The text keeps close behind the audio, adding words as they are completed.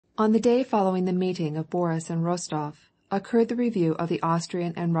On the day following the meeting of Boris and Rostov occurred the review of the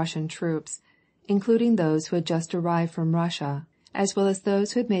Austrian and Russian troops, including those who had just arrived from Russia, as well as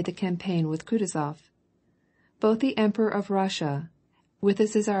those who had made the campaign with Kutuzov. Both the Emperor of Russia, with the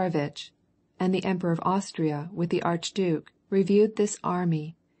Czarevitch, and the Emperor of Austria, with the Archduke, reviewed this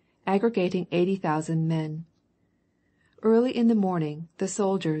army, aggregating 80,000 men. Early in the morning, the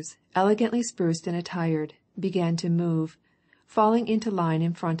soldiers, elegantly spruced and attired, began to move, falling into line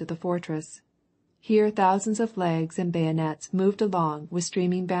in front of the fortress. Here thousands of legs and bayonets moved along with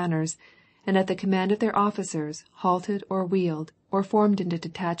streaming banners, and at the command of their officers halted or wheeled or formed into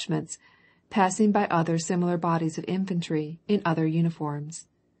detachments, passing by other similar bodies of infantry in other uniforms.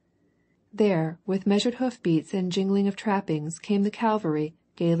 There, with measured hoof-beats and jingling of trappings, came the cavalry,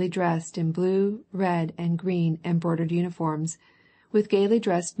 gaily dressed in blue, red, and green embroidered uniforms, with gaily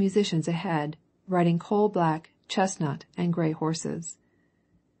dressed musicians ahead, riding coal-black, chestnut, and gray horses.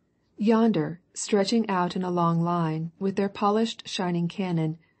 Yonder, stretching out in a long line, with their polished, shining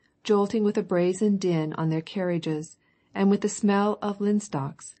cannon, jolting with a brazen din on their carriages, and with the smell of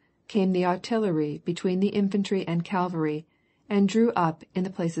linstocks, came the artillery between the infantry and cavalry, and drew up in the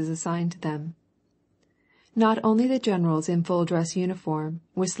places assigned to them. Not only the generals in full-dress uniform,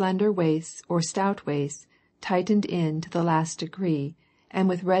 with slender waists or stout waists, tightened in to the last degree, and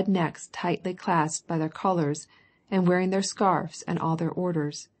with red necks tightly clasped by their collars, and wearing their scarfs and all their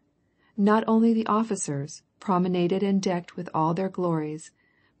orders. Not only the officers, promenaded and decked with all their glories,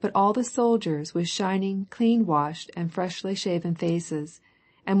 but all the soldiers with shining, clean-washed, and freshly shaven faces,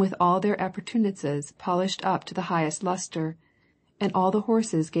 and with all their appurtenances polished up to the highest lustre, and all the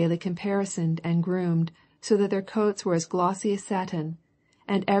horses gaily caparisoned and groomed, so that their coats were as glossy as satin,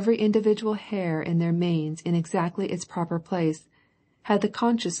 and every individual hair in their manes in exactly its proper place, had the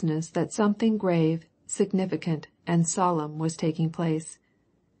consciousness that something grave, significant, and solemn was taking place.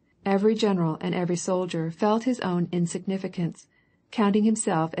 Every general and every soldier felt his own insignificance, counting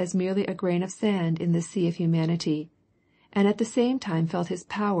himself as merely a grain of sand in this sea of humanity, and at the same time felt his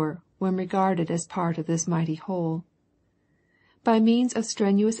power when regarded as part of this mighty whole. By means of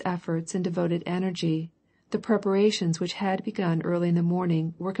strenuous efforts and devoted energy, the preparations which had begun early in the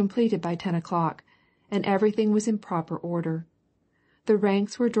morning were completed by 10 o'clock, and everything was in proper order. The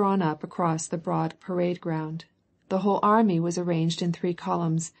ranks were drawn up across the broad parade ground. The whole army was arranged in 3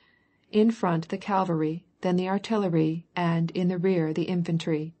 columns, in front the cavalry, then the artillery, and, in the rear, the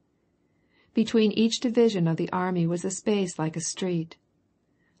infantry. Between each division of the army was a space like a street.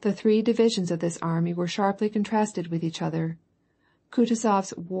 The 3 divisions of this army were sharply contrasted with each other.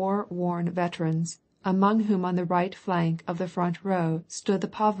 Kutuzov's war-worn veterans, among whom on the right flank of the front row stood the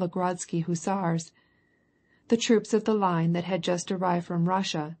Pavlogradsky hussars, the troops of the line that had just arrived from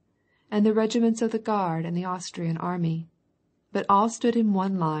Russia, and the regiments of the Guard and the Austrian army. But all stood in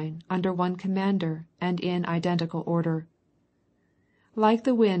one line, under one commander, and in identical order. Like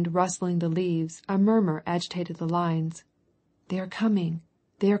the wind rustling the leaves, a murmur agitated the lines. "They are coming!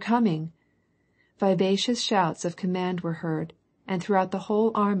 They are coming!" Vivacious shouts of command were heard, and throughout the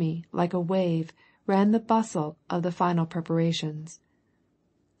whole army, like a wave, ran the bustle of the final preparations.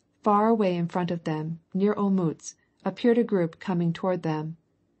 Far away in front of them, near Olmutz, appeared a group coming toward them.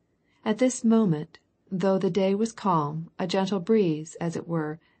 At this moment, though the day was calm, a gentle breeze, as it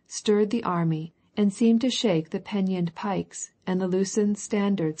were, stirred the army, and seemed to shake the pennoned pikes and the loosened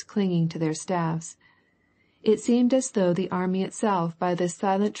standards clinging to their staffs. It seemed as though the army itself by this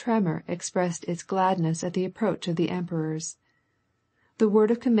silent tremor expressed its gladness at the approach of the emperors. The word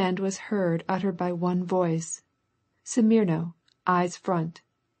of command was heard uttered by one voice, "Smyrno, eyes front."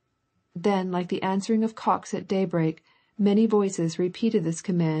 Then, like the answering of cocks at daybreak, many voices repeated this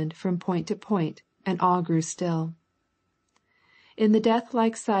command from point to point, and all grew still. In the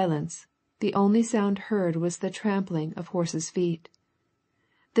death-like silence, the only sound heard was the trampling of horses' feet.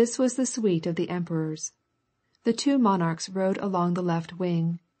 This was the suite of the emperors. The 2 monarchs rode along the left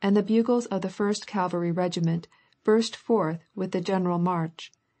wing, and the bugles of the 1st Cavalry Regiment burst forth with the general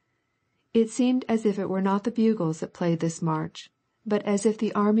march. It seemed as if it were not the bugles that played this march, but as if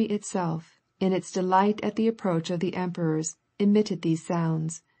the army itself, in its delight at the approach of the emperors, emitted these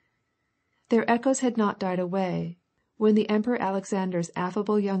sounds. Their echoes had not died away, when the Emperor Alexander's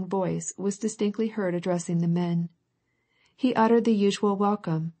affable young voice was distinctly heard addressing the men. He uttered the usual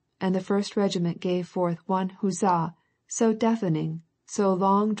welcome, and the 1st Regiment gave forth one huzzah, so deafening, so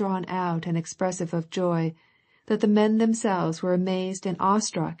long drawn out and expressive of joy, that the men themselves were amazed and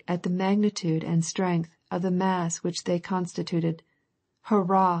awestruck at the magnitude and strength of the mass which they constituted.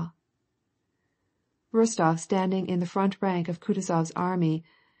 Hurrah! Rostov, standing in the front rank of Kutuzov's army,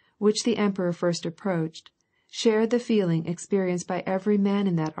 which the emperor first approached, shared the feeling experienced by every man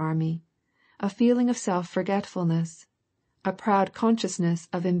in that army, a feeling of self-forgetfulness, a proud consciousness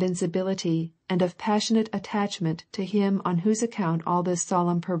of invincibility and of passionate attachment to him on whose account all this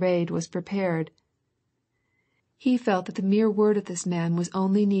solemn parade was prepared. He felt that the mere word of this man was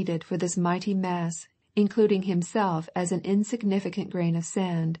only needed for this mighty mass, including himself as an insignificant grain of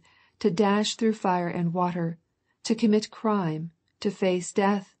sand, to dash through fire and water, to commit crime, to face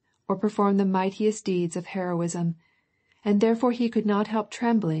death, or perform the mightiest deeds of heroism, and therefore he could not help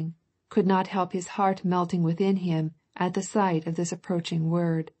trembling, could not help his heart melting within him at the sight of this approaching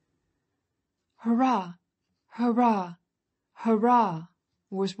word. "Hurrah! Hurrah! Hurrah!"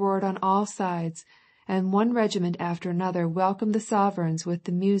 was roared on all sides, and one regiment after another welcomed the sovereigns with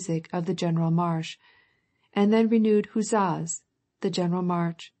the music of the general march, and then renewed huzzas, the general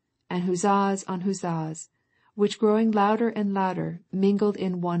march, and huzzas on huzzas, which growing louder and louder mingled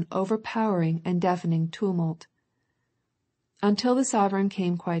in one overpowering and deafening tumult. Until the sovereign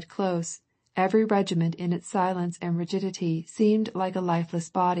came quite close, every regiment in its silence and rigidity seemed like a lifeless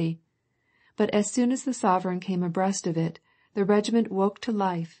body, but as soon as the sovereign came abreast of it, the regiment woke to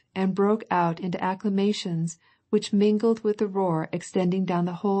life and broke out into acclamations which mingled with the roar extending down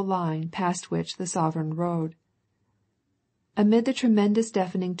the whole line past which the sovereign rode. Amid the tremendous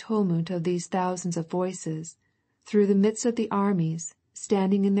deafening tumult of these thousands of voices, through the midst of the armies,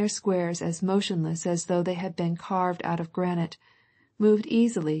 standing in their squares as motionless as though they had been carved out of granite, moved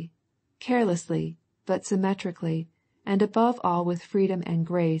easily, carelessly, but symmetrically, and above all with freedom and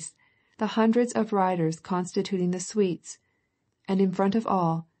grace, the hundreds of riders constituting the suites, and in front of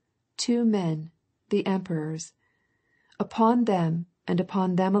all, 2 men, the emperors. Upon them, and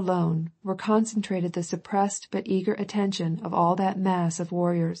upon them alone, were concentrated the suppressed but eager attention of all that mass of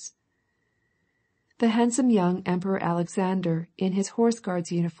warriors. The handsome young Emperor Alexander, in his Horse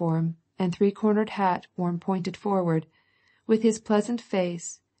Guards uniform and 3-cornered hat worn pointed forward, with his pleasant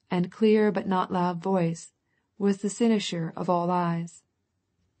face and clear but not loud voice, was the cynosure of all eyes.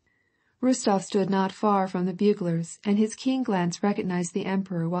 Rostov stood not far from the buglers, and his keen glance recognized the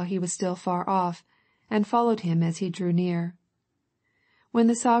Emperor while he was still far off, and followed him as he drew near. When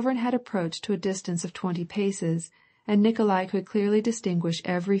the sovereign had approached to a distance of 20 paces, and Nikolai could clearly distinguish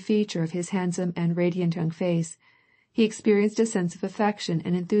every feature of his handsome and radiant young face, he experienced a sense of affection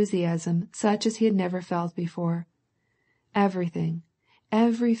and enthusiasm such as he had never felt before. Everything,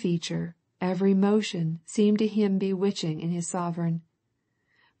 every feature, every motion seemed to him bewitching in his sovereign.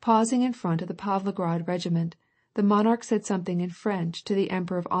 Pausing in front of the Pavlograd regiment, the monarch said something in French to the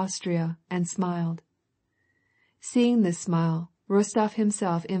Emperor of Austria and smiled. Seeing this smile, Rostov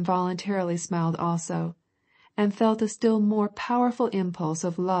himself involuntarily smiled also, and felt a still more powerful impulse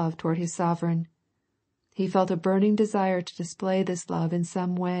of love toward his sovereign. He felt a burning desire to display this love in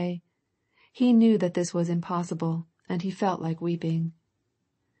some way. He knew that this was impossible, and he felt like weeping.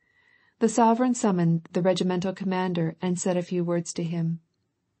 The sovereign summoned the regimental commander and said a few words to him.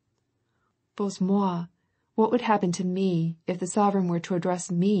 "Bozhe moi, what would happen to me if the sovereign were to address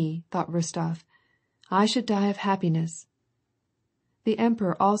me?" thought Rostov. "I should die of happiness." The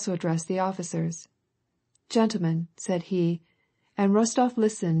emperor also addressed the officers. "Gentlemen," said he, and Rostov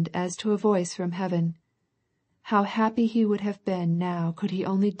listened as to a voice from heaven. How happy he would have been now could he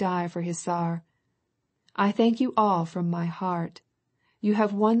only die for his Tsar. "I thank you all from my heart. You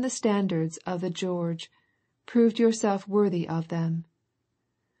have won the standards of the George, proved yourself worthy of them."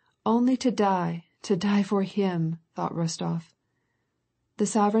 Only to die for him, thought Rostov. The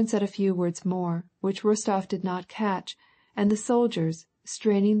sovereign said a few words more, which Rostov did not catch, and the soldiers,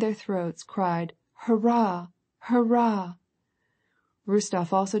 straining their throats, cried, "Hurrah! Hurrah!"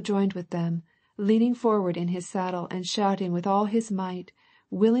 Rostov also joined with them, leaning forward in his saddle and shouting with all his might,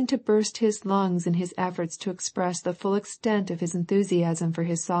 willing to burst his lungs in his efforts to express the full extent of his enthusiasm for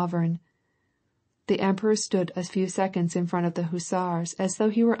his sovereign. The emperor stood a few seconds in front of the hussars as though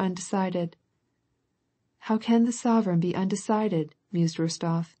he were undecided. "How can the sovereign be undecided?" mused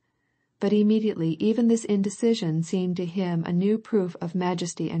Rostov. But immediately even this indecision seemed to him a new proof of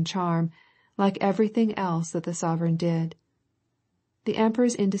majesty and charm, like everything else that the sovereign did. The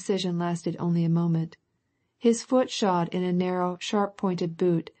emperor's indecision lasted only a moment. His foot shod in a narrow, sharp-pointed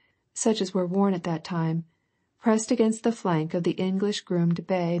boot, such as were worn at that time, pressed against the flank of the English-groomed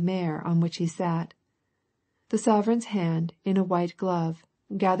bay mare on which he sat. The sovereign's hand, in a white glove,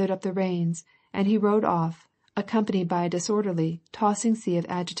 gathered up the reins, and he rode off, accompanied by a disorderly, tossing sea of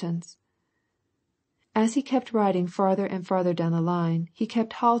adjutants. As he kept riding farther and farther down the line, he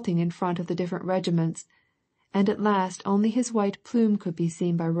kept halting in front of the different regiments, and at last only his white plume could be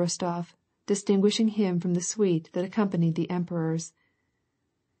seen by Rostov, distinguishing him from the suite that accompanied the emperors.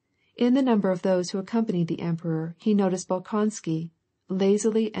 In the number of those who accompanied the Emperor he noticed Bolkonsky,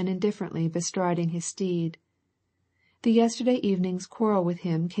 lazily and indifferently bestriding his steed. The yesterday evening's quarrel with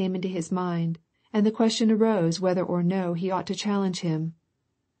him came into his mind, and the question arose whether or no he ought to challenge him.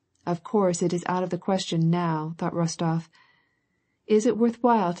 Of course it is out of the question now, thought Rostov. Is it worth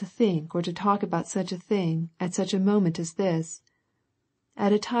while to think or to talk about such a thing at such a moment as this?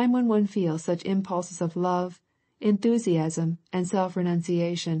 At a time when one feels such impulses of love, enthusiasm, and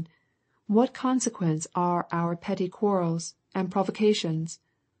self-renunciation, what consequence are our petty quarrels and provocations?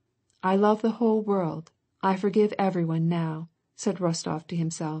 I love the whole world. I forgive everyone now, said Rostov to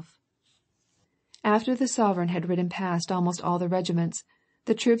himself. After the sovereign had ridden past almost all the regiments,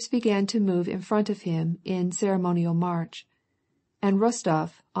 the troops began to move in front of him in ceremonial march, and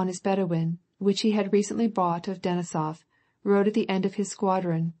Rostov, on his Bedouin, which he had recently bought of Denisov, rode at the end of his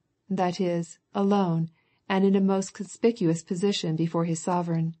squadron, that is, alone, and in a most conspicuous position before his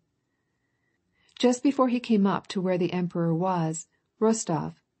sovereign. Just before he came up to where the Emperor was,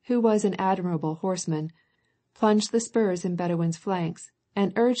 Rostov, who was an admirable horseman, plunged the spurs in Bedouin's flanks,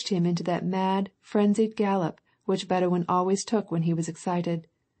 and urged him into that mad, frenzied gallop which Bedouin always took when he was excited.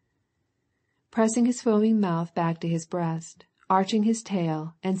 Pressing his foaming mouth back to his breast, arching his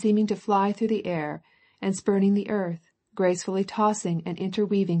tail, and seeming to fly through the air, and spurning the earth, gracefully tossing and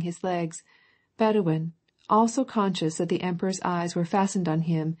interweaving his legs, Bedouin, also conscious that the Emperor's eyes were fastened on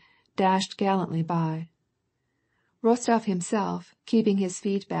him, dashed gallantly by. Rostov himself, keeping his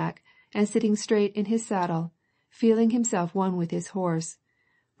feet back, and sitting straight in his saddle, feeling himself one with his horse,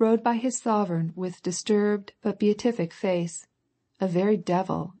 rode by his sovereign with disturbed but beatific face, a very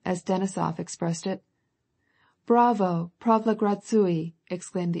devil, as Denisov expressed it. "Bravo, Pravlogradsui!"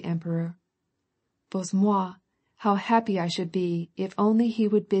 exclaimed the Emperor. "Bozhe moi, how happy I should be if only he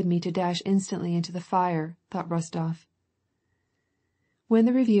would bid me to dash instantly into the fire," thought Rostov. When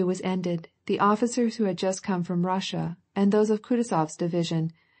the review was ended, the officers who had just come from Russia, and those of Kutuzov's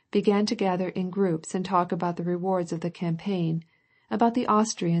division, began to gather in groups and talk about the rewards of the campaign, about the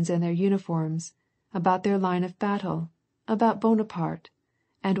Austrians and their uniforms, about their line of battle, about Bonaparte,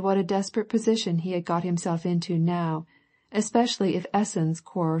 and what a desperate position he had got himself into now, especially if Essen's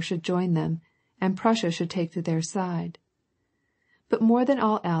corps should join them, and Prussia should take to their side. But more than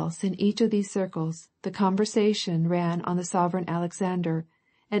all else in each of these circles, the conversation ran on the sovereign Alexander,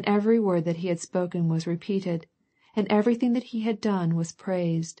 and every word that he had spoken was repeated, and everything that he had done was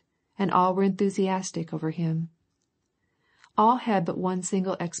praised, and all were enthusiastic over him. All had but one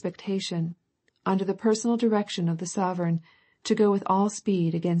single expectation, under the personal direction of the sovereign, to go with all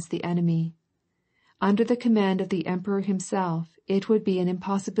speed against the enemy. Under the command of the Emperor himself, it would be an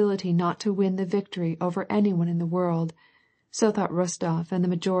impossibility not to win the victory over anyone in the world, so thought Rostov and the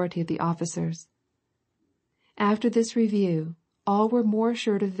majority of the officers. After this review, all were more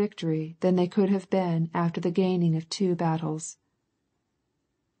assured of victory than they could have been after the gaining of 2 battles.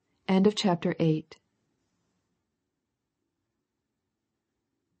 End of chapter 8.